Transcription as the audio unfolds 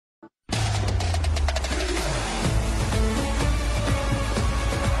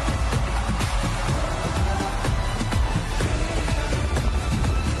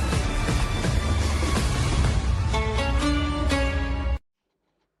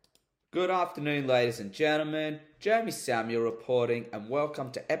Good afternoon, ladies and gentlemen. Jamie Samuel reporting, and welcome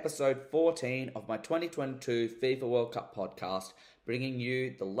to episode 14 of my 2022 FIFA World Cup podcast, bringing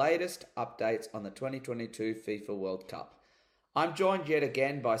you the latest updates on the 2022 FIFA World Cup. I'm joined yet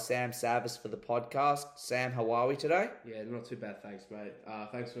again by Sam Savas for the podcast. Sam, how are we today? Yeah, not too bad, thanks, mate.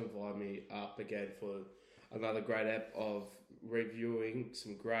 Thanks for inviting me up again for another great ep of reviewing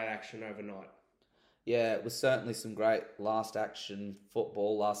some great action overnight. Yeah, it was certainly some great last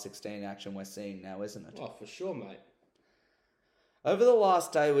 16 action we're seeing now, isn't it? Oh, for sure, mate. Over the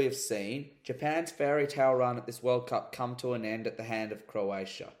last day we have seen Japan's fairy tale run at this World Cup come to an end at the hand of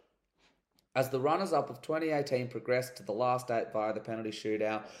Croatia. As the runners-up of 2018 progressed to the last eight via the penalty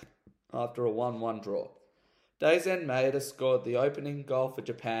shootout after a 1-1 draw. Daisen Maeda scored the opening goal for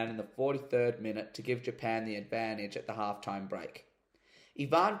Japan in the 43rd minute to give Japan the advantage at the halftime break.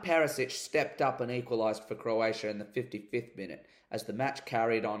 Ivan Perisic stepped up and equalised for Croatia in the 55th minute as the match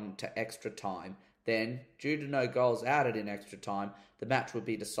carried on to extra time. Then, due to no goals added in extra time, the match would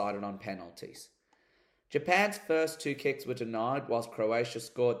be decided on penalties. Japan's first two kicks were denied whilst Croatia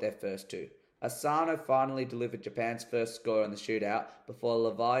scored their first two. Asano finally delivered Japan's first score in the shootout before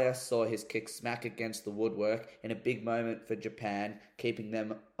Lavia saw his kick smack against the woodwork in a big moment for Japan, keeping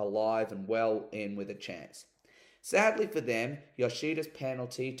them alive and well in with a chance. Sadly for them, Yoshida's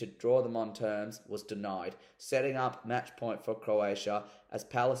penalty to draw them on terms was denied, setting up match point for Croatia as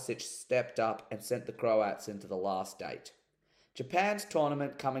Palisic stepped up and sent the Croats into the last eight. Japan's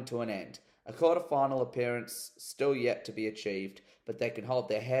tournament coming to an end. A quarter-final appearance still yet to be achieved, but they can hold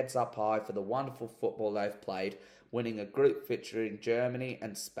their heads up high for the wonderful football they've played, winning a group featuring Germany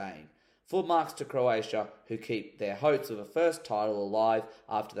and Spain. Full marks to Croatia, who keep their hopes of a first title alive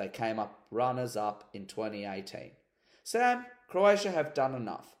after they came up runners-up in 2018. Sam, Croatia have done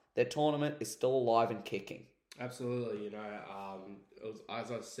enough. Their tournament is still alive and kicking. Absolutely,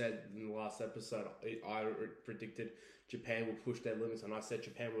 as I said in the last episode, I predicted Japan would push their limits, and I said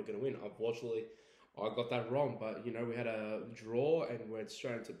Japan were going to win. Unfortunately, I got that wrong, but, we had a draw and went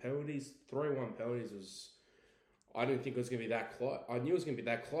straight into penalties. 3-1 penalties was... I didn't think it was going to be that close. I knew it was going to be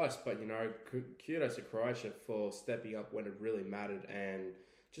that close, but, kudos to Croatia for stepping up when it really mattered and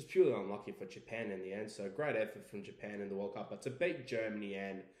just purely unlucky for Japan in the end. So great effort from Japan in the World Cup. But to beat Germany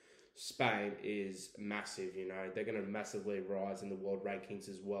and Spain is massive, They're going to massively rise in the world rankings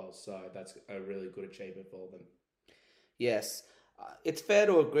as well. So that's a really good achievement for them. Yes. It's fair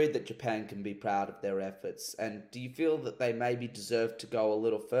to agree that Japan can be proud of their efforts. And do you feel that they maybe deserve to go a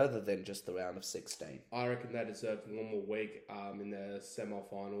little further than just the round of 16? I reckon they deserve one more week in the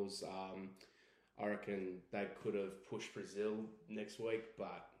semi-finals. I reckon they could have pushed Brazil next week,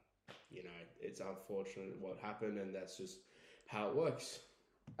 but, it's unfortunate what happened, and that's just how it works.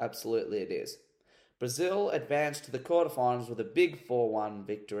 Absolutely it is. Brazil advanced to the quarterfinals with a big 4-1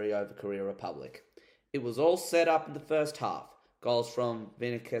 victory over Korea Republic. It was all set up in the first half. Goals from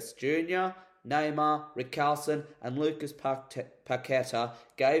Vinicius Jr., Neymar, Richarlison and Lucas Paqueta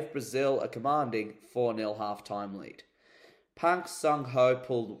gave Brazil a commanding 4-0 half-time lead. Park Sung-ho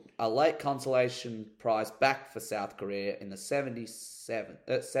pulled a late consolation prize back for South Korea in the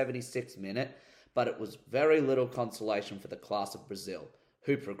 76th minute, but it was very little consolation for the class of Brazil,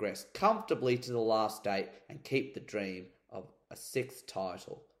 who progressed comfortably to the last eight and keep the dream of a sixth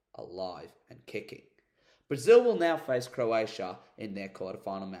title alive and kicking. Brazil will now face Croatia in their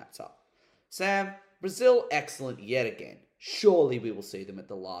quarterfinal matchup. Sam, Brazil excellent yet again. Surely we will see them at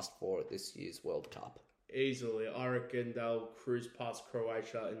the last four at this year's World Cup. Easily. I reckon they'll cruise past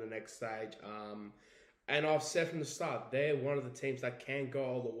Croatia in the next stage. And I've said from the start, they're one of the teams that can go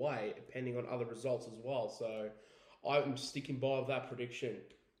all the way, depending on other results as well. So I'm sticking by that prediction.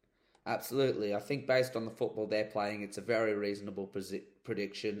 Absolutely. I think based on the football they're playing, it's a very reasonable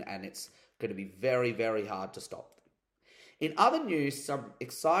prediction, and it's going to be very, very hard to stop them. In other news, some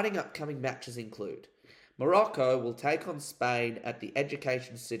exciting upcoming matches include Morocco will take on Spain at the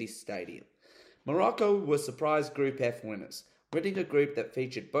Education City Stadium. Morocco were surprise Group F winners, winning a group that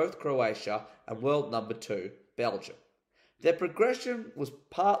featured both Croatia and world number 2, Belgium. Their progression was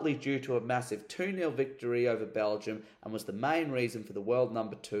partly due to a massive 2-0 victory over Belgium and was the main reason for the world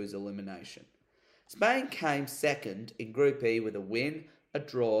number 2's elimination. Spain came second in Group E with a win, a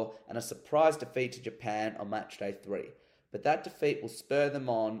draw and a surprise defeat to Japan on matchday 3, but that defeat will spur them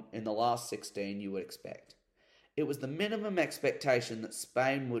on in the last 16 you would expect. It was the minimum expectation that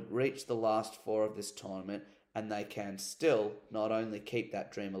Spain would reach the last four of this tournament, and they can still not only keep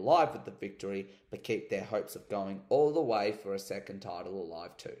that dream alive with the victory, but keep their hopes of going all the way for a second title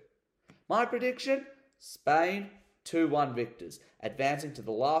alive too. My prediction? Spain 2-1 victors, advancing to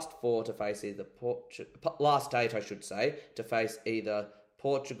the last four to face either last eight, to face either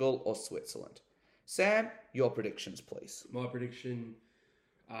Portugal, or Switzerland. Sam, your predictions, please. My prediction: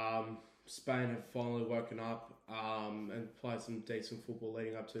 Spain have finally woken up and played some decent football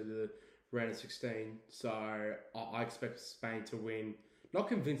leading up to the round of 16. So I expect Spain to win. Not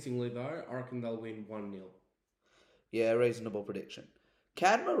convincingly though. I reckon they'll win 1-0. Yeah, reasonable prediction.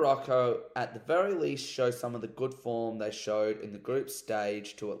 Can Morocco, at the very least, show some of the good form they showed in the group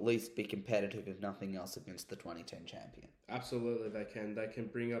stage to at least be competitive, if nothing else, against the 2010 champion? Absolutely, they can. They can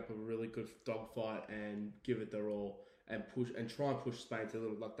bring up a really good dogfight and give it their all and push and try and push Spain to the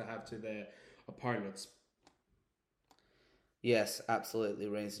limit like they have to their opponents. Yes, absolutely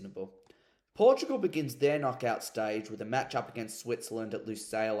reasonable. Portugal begins their knockout stage with a match-up against Switzerland at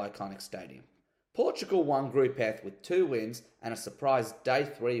Lusail Iconic Stadium. Portugal won Group F with 2 wins and a surprise Day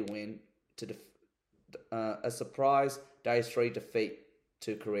 3 win a surprise Day 3 defeat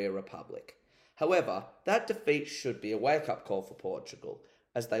to Korea Republic. However, that defeat should be a wake-up call for Portugal,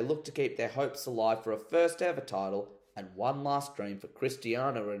 as they look to keep their hopes alive for a first-ever title and one last dream for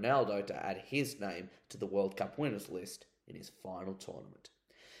Cristiano Ronaldo to add his name to the World Cup winners list in his final tournament.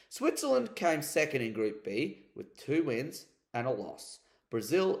 Switzerland came second in Group B with 2 wins and a loss,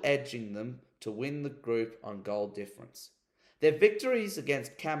 Brazil edging them to win the group on goal difference. Their victories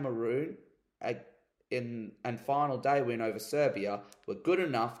against Cameroon and final day win over Serbia were good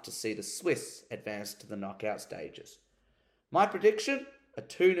enough to see the Swiss advance to the knockout stages. My prediction? A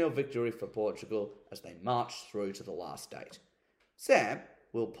 2-0 victory for Portugal as they march through to the last 8. Sam,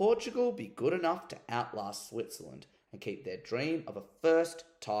 will Portugal be good enough to outlast Switzerland and keep their dream of a first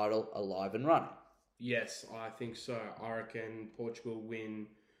title alive and running? Yes, I think so. I reckon Portugal win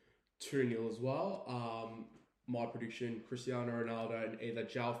 2-0 as well. My prediction, Cristiano Ronaldo and either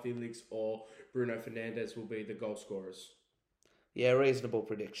João Felix or Bruno Fernandes will be the goal scorers. Yeah, reasonable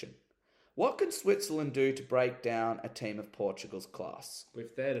prediction. What can Switzerland do to break down a team of Portugal's class?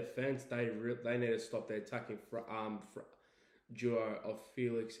 With their defence, they need to stop their attacking duo of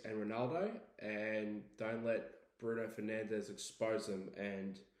Felix and Ronaldo, and don't let Bruno Fernandes expose them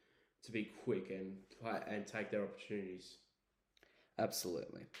and to be quick and take their opportunities.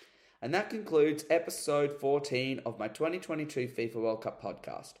 Absolutely. And that concludes episode 14 of my 2022 FIFA World Cup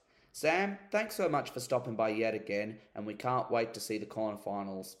podcast. Sam, thanks so much for stopping by yet again, and we can't wait to see the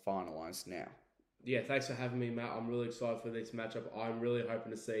quarterfinals finalised now. Yeah, thanks for having me, Matt. I'm really excited for this matchup. I'm really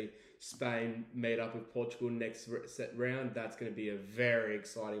hoping to see Spain meet up with Portugal next set round. That's going to be a very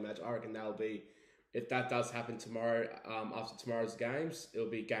exciting match. I reckon that'll be, if that does happen tomorrow, after tomorrow's games, it'll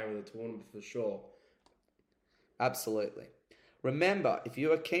be game of the tournament for sure. Absolutely. Remember, if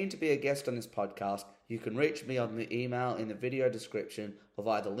you are keen to be a guest on this podcast, you can reach me on the email in the video description or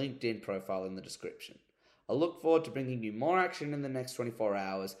via the LinkedIn profile in the description. I look forward to bringing you more action in the next 24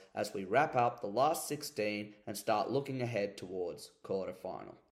 hours as we wrap up the last 16 and start looking ahead towards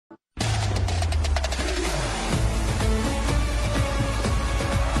quarterfinal.